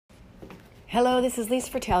Hello, this is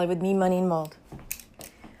Lisa Fratelli with Me, Money, and Mold.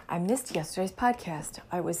 I missed yesterday's podcast.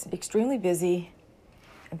 I was extremely busy,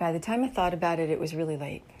 and by the time I thought about it, it was really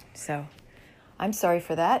late. So I'm sorry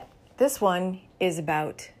for that. This one is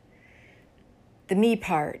about the me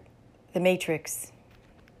part, the Matrix,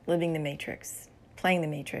 living the Matrix, playing the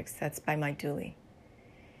Matrix. That's by Mike Dooley.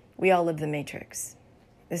 We all live the Matrix.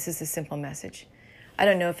 This is a simple message. I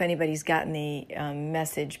don't know if anybody's gotten the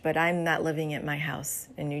message, but I'm not living at my house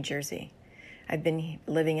in New Jersey. I've been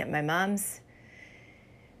living at my mom's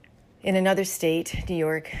in another state, New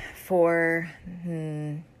York, for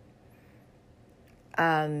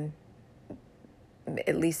at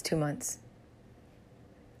least 2 months.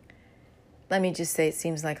 Let me just say it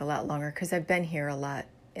seems like a lot longer because I've been here a lot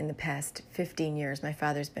in the past 15 years. My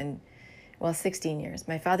father's been, 16 years.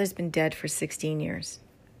 My father's been dead for 16 years.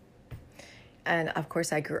 And of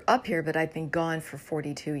course I grew up here, but I've been gone for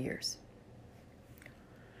 42 years.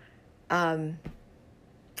 And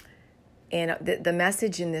the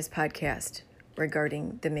message in this podcast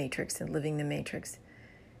regarding the Matrix and living the Matrix,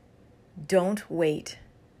 don't wait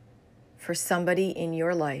for somebody in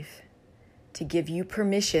your life to give you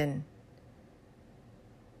permission,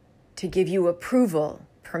 to give you approval,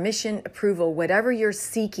 whatever you're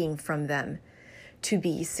seeking from them, to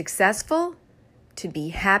be successful, to be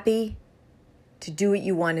happy, to do what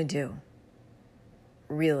you want to do.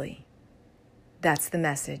 Really, that's the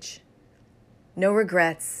message. No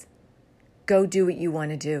regrets. Go do what you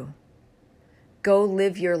want to do. Go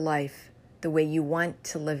live your life the way you want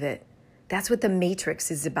to live it. That's what the Matrix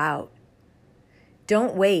is about.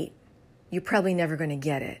 Don't wait. You're probably never going to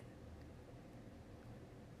get it.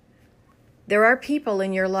 There are people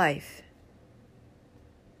in your life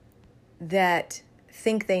that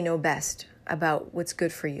think they know best about what's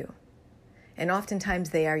good for you. And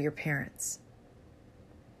oftentimes they are your parents.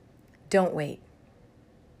 Don't wait.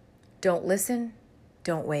 Don't listen.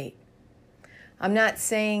 Don't wait. I'm not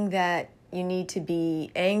saying that you need to be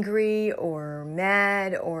angry or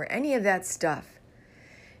mad or any of that stuff.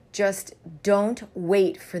 Just don't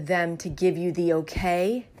wait for them to give you the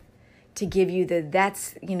okay, to give you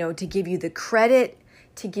to give you the credit,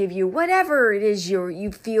 to give you whatever it is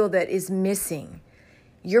you feel that is missing.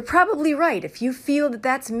 You're probably right. If you feel that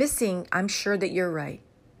that's missing, I'm sure that you're right.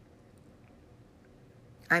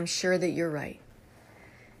 I'm sure that you're right.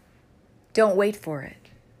 Don't wait for it.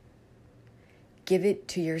 Give it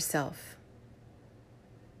to yourself.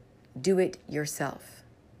 Do it yourself.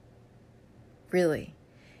 Really.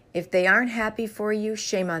 If they aren't happy for you,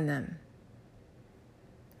 shame on them.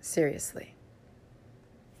 Seriously.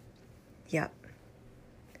 Yep.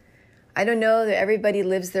 I don't know that everybody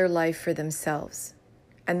lives their life for themselves.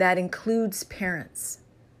 And that includes parents.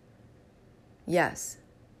 Yes.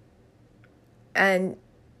 And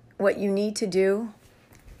what you need to do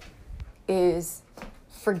is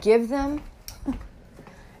forgive them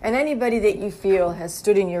and anybody that you feel has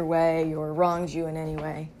stood in your way or wronged you in any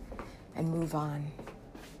way, and move on.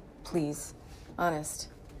 Please. Honest.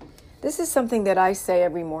 This is something that I say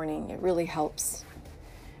every morning. It really helps.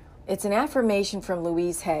 It's an affirmation from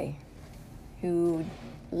Louise Hay, who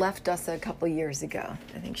left us a couple years ago.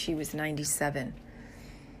 I think she was 97.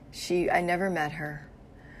 I never met her,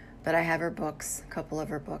 but I have her books, a couple of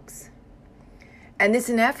her books. And it's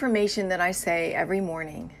an affirmation that I say every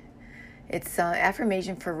morning. It's an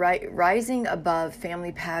affirmation for rising above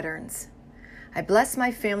family patterns. I bless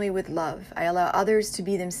my family with love. I allow others to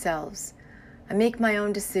be themselves. I make my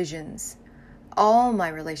own decisions. All my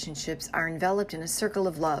relationships are enveloped in a circle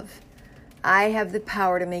of love. I have the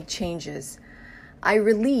power to make changes. I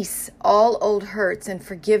release all old hurts and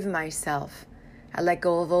forgive myself. I let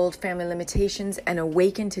go of old family limitations and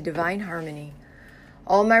awaken to divine harmony.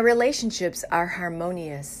 All my relationships are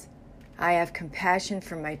harmonious. I have compassion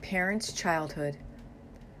for my parents' childhood.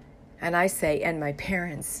 And I say, and my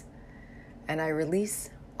parents. And I release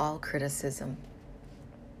all criticism.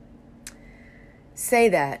 Say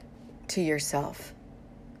that to yourself.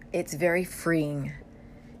 It's very freeing.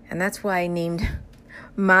 And that's why I named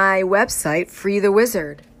my website Free the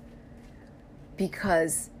Wizard.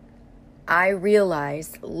 Because I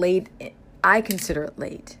realized I consider it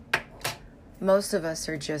late. Most of us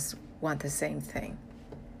want the same thing.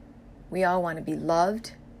 We all want to be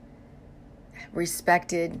loved,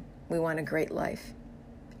 respected. We want a great life.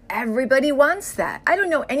 Everybody wants that. I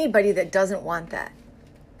don't know anybody that doesn't want that.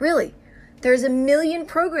 Really. There's a million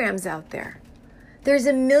programs out there. There's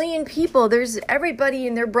a million people. There's everybody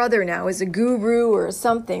and their brother now is a guru or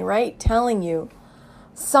something, right? Telling you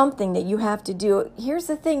something that you have to do. Here's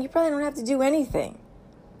the thing. You probably don't have to do anything.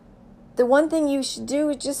 The one thing you should do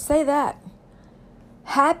is just say that.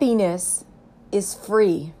 Happiness is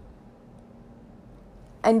free.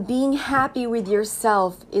 And being happy with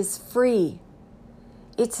yourself is free.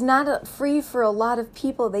 It's not free for a lot of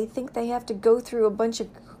people. They think they have to go through a bunch of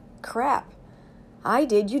crap. I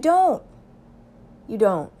did. You don't. You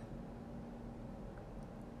don't.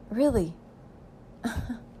 Really.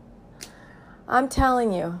 I'm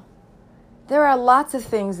telling you, there are lots of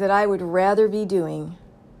things that I would rather be doing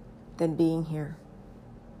than being here.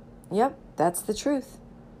 Yep, that's the truth.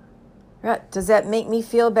 Right. Does that make me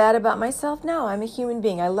feel bad about myself? No, I'm a human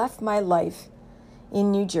being. I left my life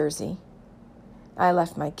in New Jersey. I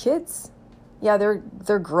left my kids. Yeah,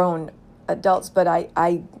 they're grown adults, but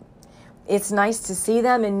I it's nice to see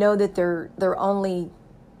them and know that they're only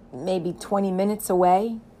maybe 20 minutes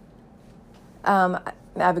away. I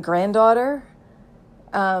have a granddaughter.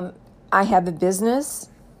 I have a business.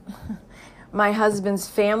 My husband's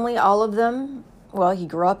family, all of them, well, he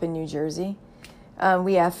grew up in New Jersey.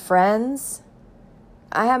 We have friends.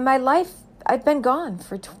 I have my life. I've been gone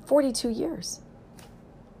for 42 years.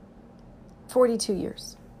 42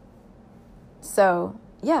 years. So,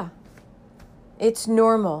 yeah, it's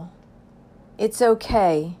normal. It's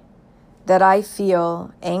okay that I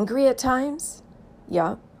feel angry at times.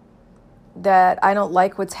 Yeah. That I don't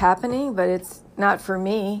like what's happening, but it's not for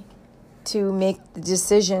me to make the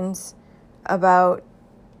decisions about,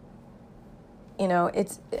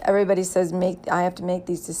 it's everybody says I have to make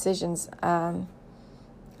these decisions. I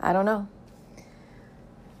don't know.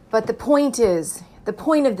 But the point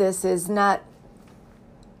of this is not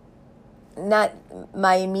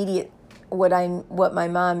my immediate what my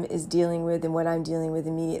mom is dealing with and what I'm dealing with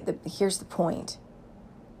immediate. Here's the point.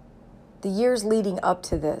 The years leading up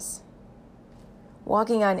to this,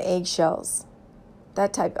 walking on eggshells,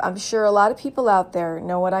 that type. I'm sure a lot of people out there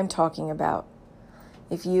know what I'm talking about.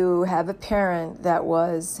 If you have a parent that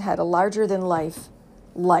had a larger than life,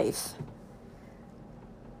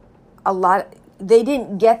 they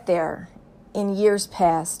didn't get there in years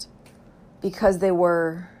past because they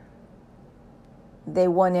won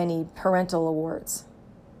any parental awards.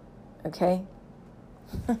 Okay?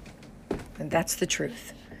 And that's the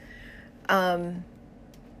truth.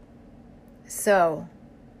 So,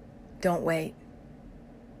 don't wait.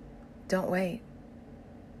 Don't wait.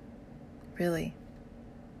 Really.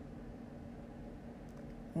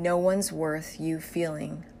 No one's worth you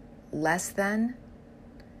feeling less than.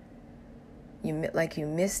 Like you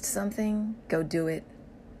missed something. Go do it.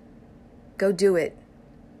 Go do it.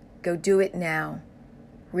 Go do it now.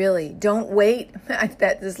 Really. Don't wait.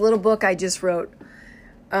 This little book I just wrote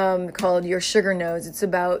called Your Sugar Nodes. It's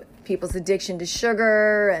about people's addiction to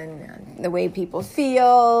sugar and the way people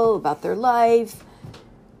feel about their life.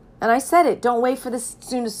 And I said it. Don't wait for the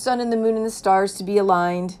sun and the moon and the stars to be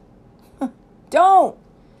aligned. Don't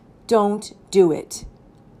do it.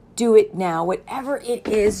 Do it now. Whatever it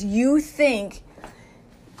is you think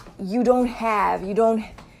you don't have,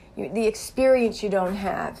 the experience you don't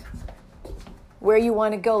have, where you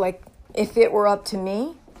want to go. Like, if it were up to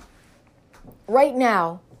me, right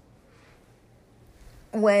now,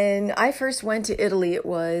 when I first went to Italy, it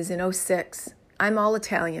was in 2006. I'm all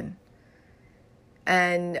Italian.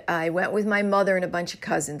 And I went with my mother and a bunch of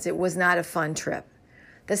cousins. It was not a fun trip.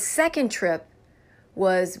 The second trip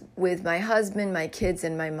was with my husband, my kids,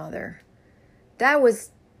 and my mother. It was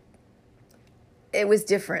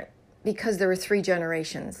different because there were 3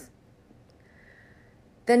 generations.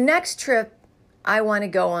 The next trip I want to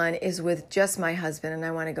go on is with just my husband, and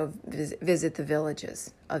I want to go visit the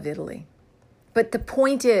villages of Italy. But the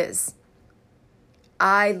point is,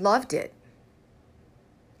 I loved it.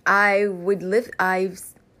 I would live. I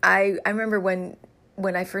remember when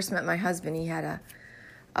I first met my husband, he had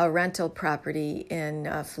a rental property in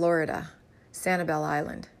Florida, Sanibel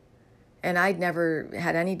Island. And I'd never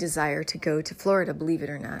had any desire to go to Florida, believe it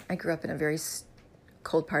or not. I grew up in a very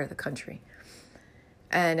cold part of the country.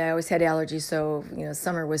 And I always had allergies, so,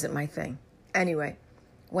 summer wasn't my thing. Anyway,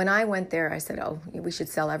 when I went there, I said, we should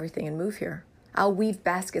sell everything and move here. I'll weave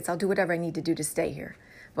baskets. I'll do whatever I need to do to stay here.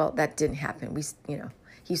 Well, that didn't happen.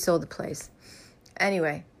 He sold the place.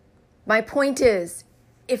 Anyway, my point is,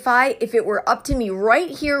 if it were up to me right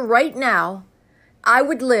here, right now, I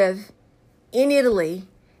would live in Italy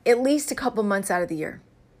at least a couple months out of the year.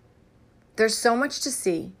 There's so much to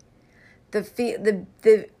see.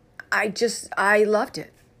 I loved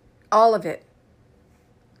it. All of it.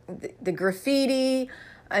 The graffiti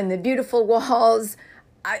and the beautiful walls,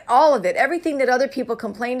 all of it. Everything that other people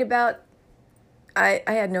complained about, I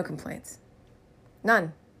had no complaints.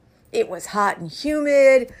 None. It was hot and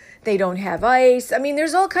humid. They don't have ice. I mean,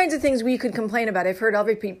 there's all kinds of things we could complain about. I've heard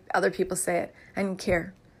other people say it. I didn't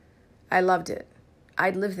care. I loved it.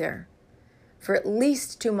 I'd live there for at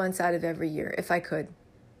least 2 months out of every year, if I could.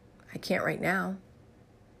 I can't right now.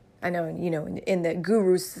 I know, in the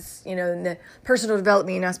gurus, in the personal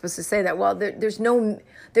development, you're not supposed to say that. Well, there's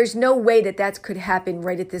no way that could happen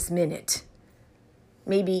right at this minute.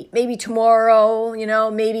 Maybe tomorrow,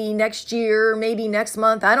 maybe next year, maybe next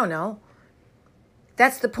month. I don't know.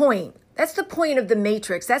 That's the point. That's the point of the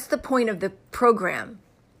matrix. That's the point of the program.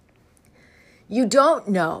 You don't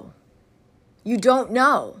know. You don't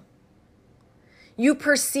know. You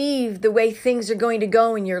perceive the way things are going to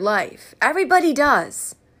go in your life. Everybody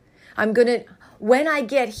does. When I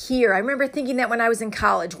get here, I remember thinking that when I was in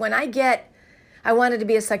college, I wanted to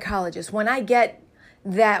be a psychologist. When I get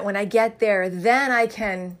there, then I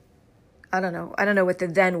can, I don't know what the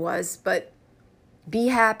then was, but be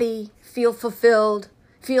happy, feel fulfilled,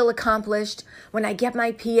 feel accomplished. When I get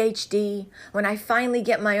my PhD, when I finally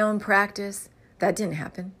get my own practice, that didn't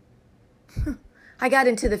happen. I got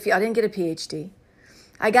into the field. I didn't get a PhD.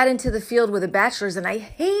 I got into the field with a bachelor's and I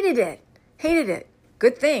hated it. Hated it.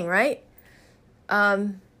 Good thing, right?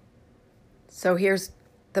 So here's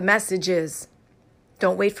the message is,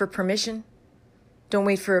 don't wait for permission. Don't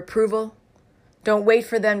wait for approval. Don't wait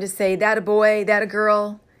for them to say, that a boy, that a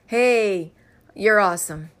girl. Hey, you're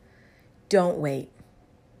awesome. Don't wait.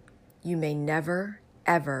 You may never,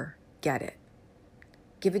 ever get it.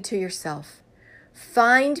 Give it to yourself.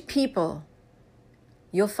 Find people.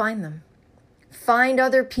 You'll find them. Find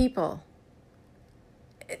other people.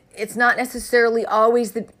 It's not necessarily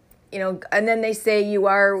always and then they say you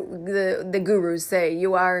are, the gurus say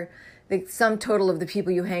you are the sum total of the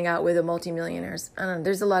people you hang out with are multimillionaires. I don't know,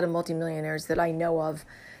 there's a lot of multimillionaires that I know of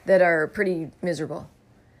that are pretty miserable.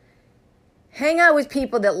 Hang out with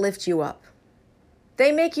people that lift you up.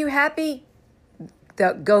 They make you happy,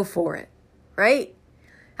 go for it, right?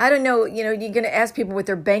 I don't know, you're going to ask people what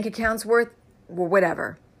their bank account's worth, or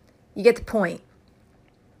whatever. You get the point.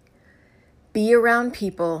 Be around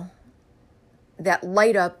people that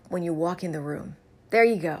light up when you walk in the room. There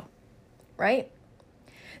you go, right?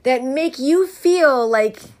 That make you feel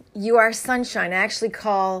like you are sunshine. I actually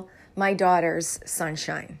call my daughters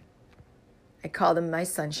sunshine. I call them my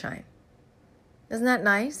sunshine. Isn't that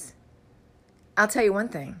nice? I'll tell you one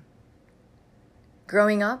thing.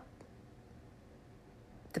 Growing up,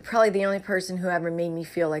 probably the only person who ever made me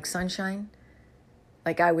feel like sunshine,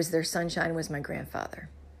 like I was their sunshine, was my grandfather.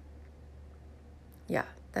 Yeah,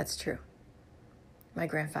 that's true. My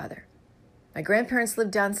grandfather. My grandparents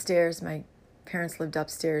lived downstairs. My parents lived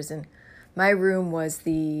upstairs, and my room was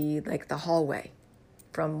the hallway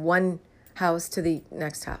from one house to the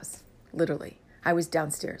next house. Literally. I was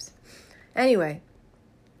downstairs. Anyway,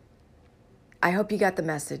 I hope you got the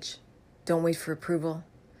message. Don't wait for approval.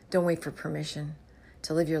 Don't wait for permission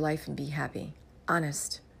to live your life and be happy.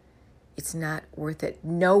 Honest. It's not worth it.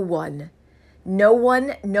 No one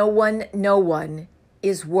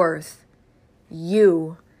is worth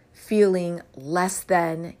you feeling less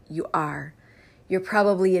than you are. You're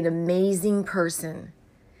probably an amazing person.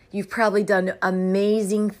 You've probably done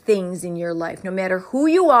amazing things in your life, no matter who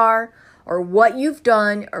you are or what you've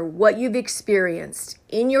done or what you've experienced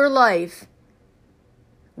in your life.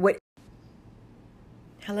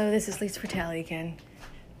 Hello, this is Lisa Fratelli again.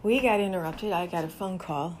 We got interrupted. I got a phone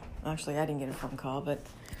call. Actually, I didn't get a phone call, but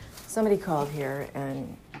somebody called here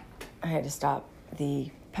and I had to stop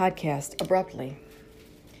the podcast abruptly.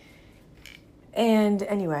 And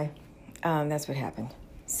anyway, that's what happened.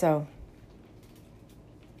 So,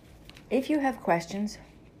 if you have questions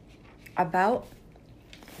about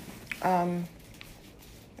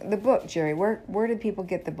the book, Jerry, where did people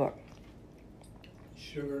get the book?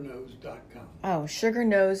 SugarKnows.com. Oh,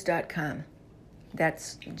 SugarKnows.com.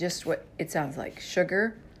 That's just what it sounds like.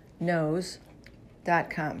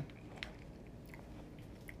 SugarKnows.com.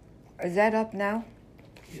 Is that up now?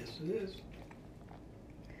 Yes, it is.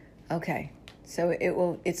 Okay. So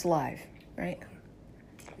it's live, right?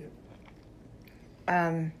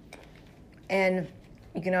 Yep. And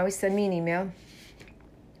you can always send me an email.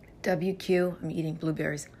 WQ, I'm eating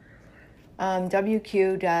blueberries.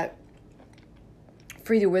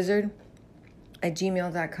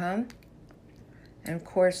 WQ.freethewizard@gmail.com. And of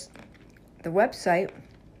course, the website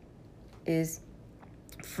is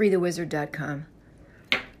freethewizard.com.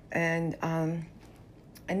 And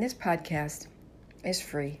this podcast is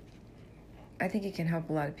free. I think it can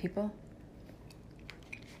help a lot of people.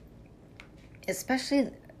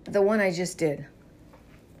 Especially the one I just did.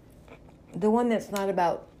 The one that's not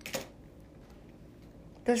about...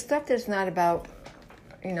 The stuff that's not about...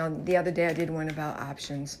 the other day I did one about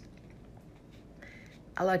options.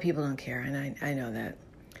 A lot of people don't care, and I know that.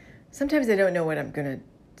 Sometimes I don't know what I'm going to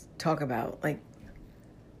talk about. Like,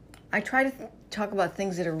 I try to talk about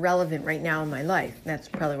things that are relevant right now in my life. That's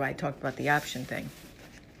probably why I talked about the option thing.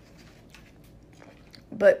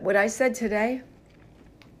 But what I said today,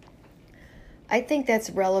 I think that's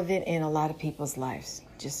relevant in a lot of people's lives.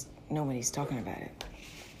 Just nobody's talking about it.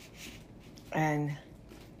 And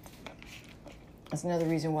that's another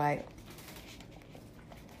reason why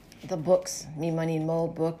the books, Me, Money, and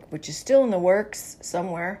Mold book, which is still in the works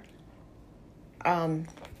somewhere, and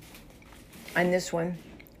this one,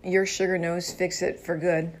 Your Sugar Knows Fix It for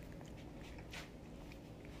Good,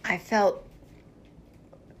 I felt,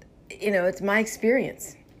 it's my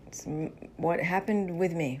experience. It's what happened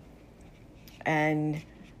with me and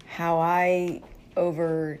how I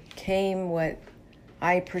overcame what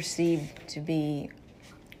I perceived to be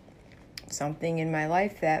something in my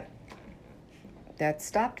life that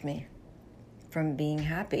stopped me from being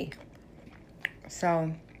happy.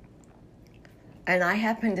 So, and I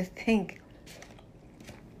happen to think,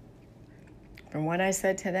 from what I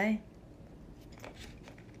said today,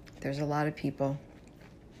 there's a lot of people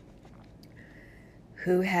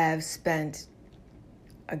who have spent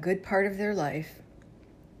a good part of their life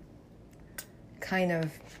kind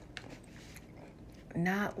of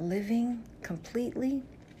not living completely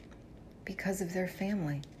because of their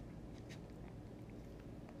family.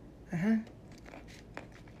 I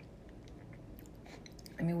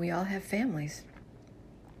mean, we all have families.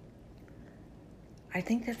 I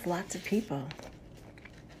think that's lots of people.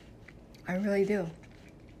 I really do.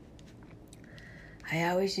 I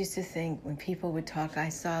always used to think when people would talk, I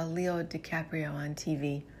saw Leo DiCaprio on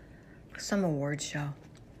TV, some award show.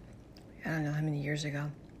 I don't know how many years ago.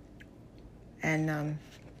 And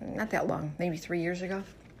not that long, maybe 3 years ago.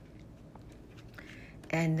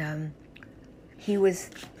 And he was,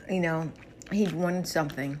 he'd won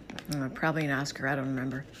something, probably an Oscar, I don't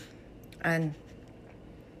remember. And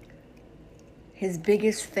his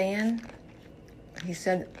biggest fan, he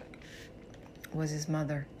said, was his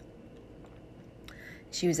mother.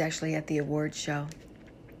 She was actually at the award show.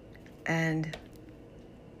 And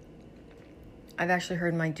I've actually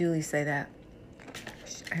heard Mike Dooley say that.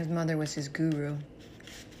 His mother was his guru.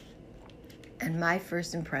 And my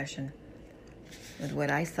first impression with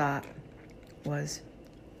what I thought was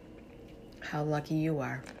how lucky you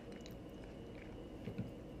are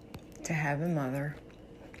to have a mother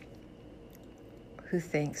who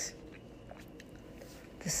thinks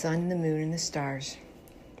the sun, the moon, and the stars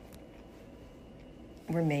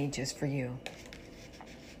were made just for you.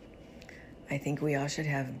 I think we all should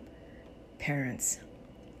have parents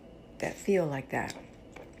that feel like that.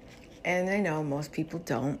 And I know most people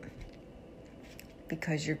don't,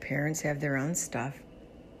 because your parents have their own stuff.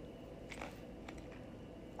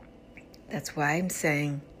 That's why I'm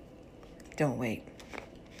saying, don't wait.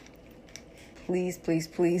 Please, please,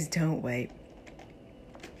 please don't wait.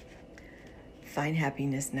 Find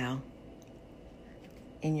happiness now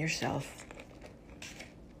in yourself.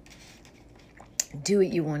 Do what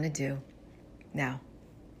you want to do now.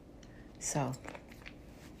 So,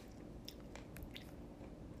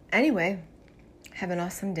 anyway, have an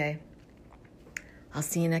awesome day. I'll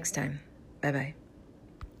see you next time. Bye-bye.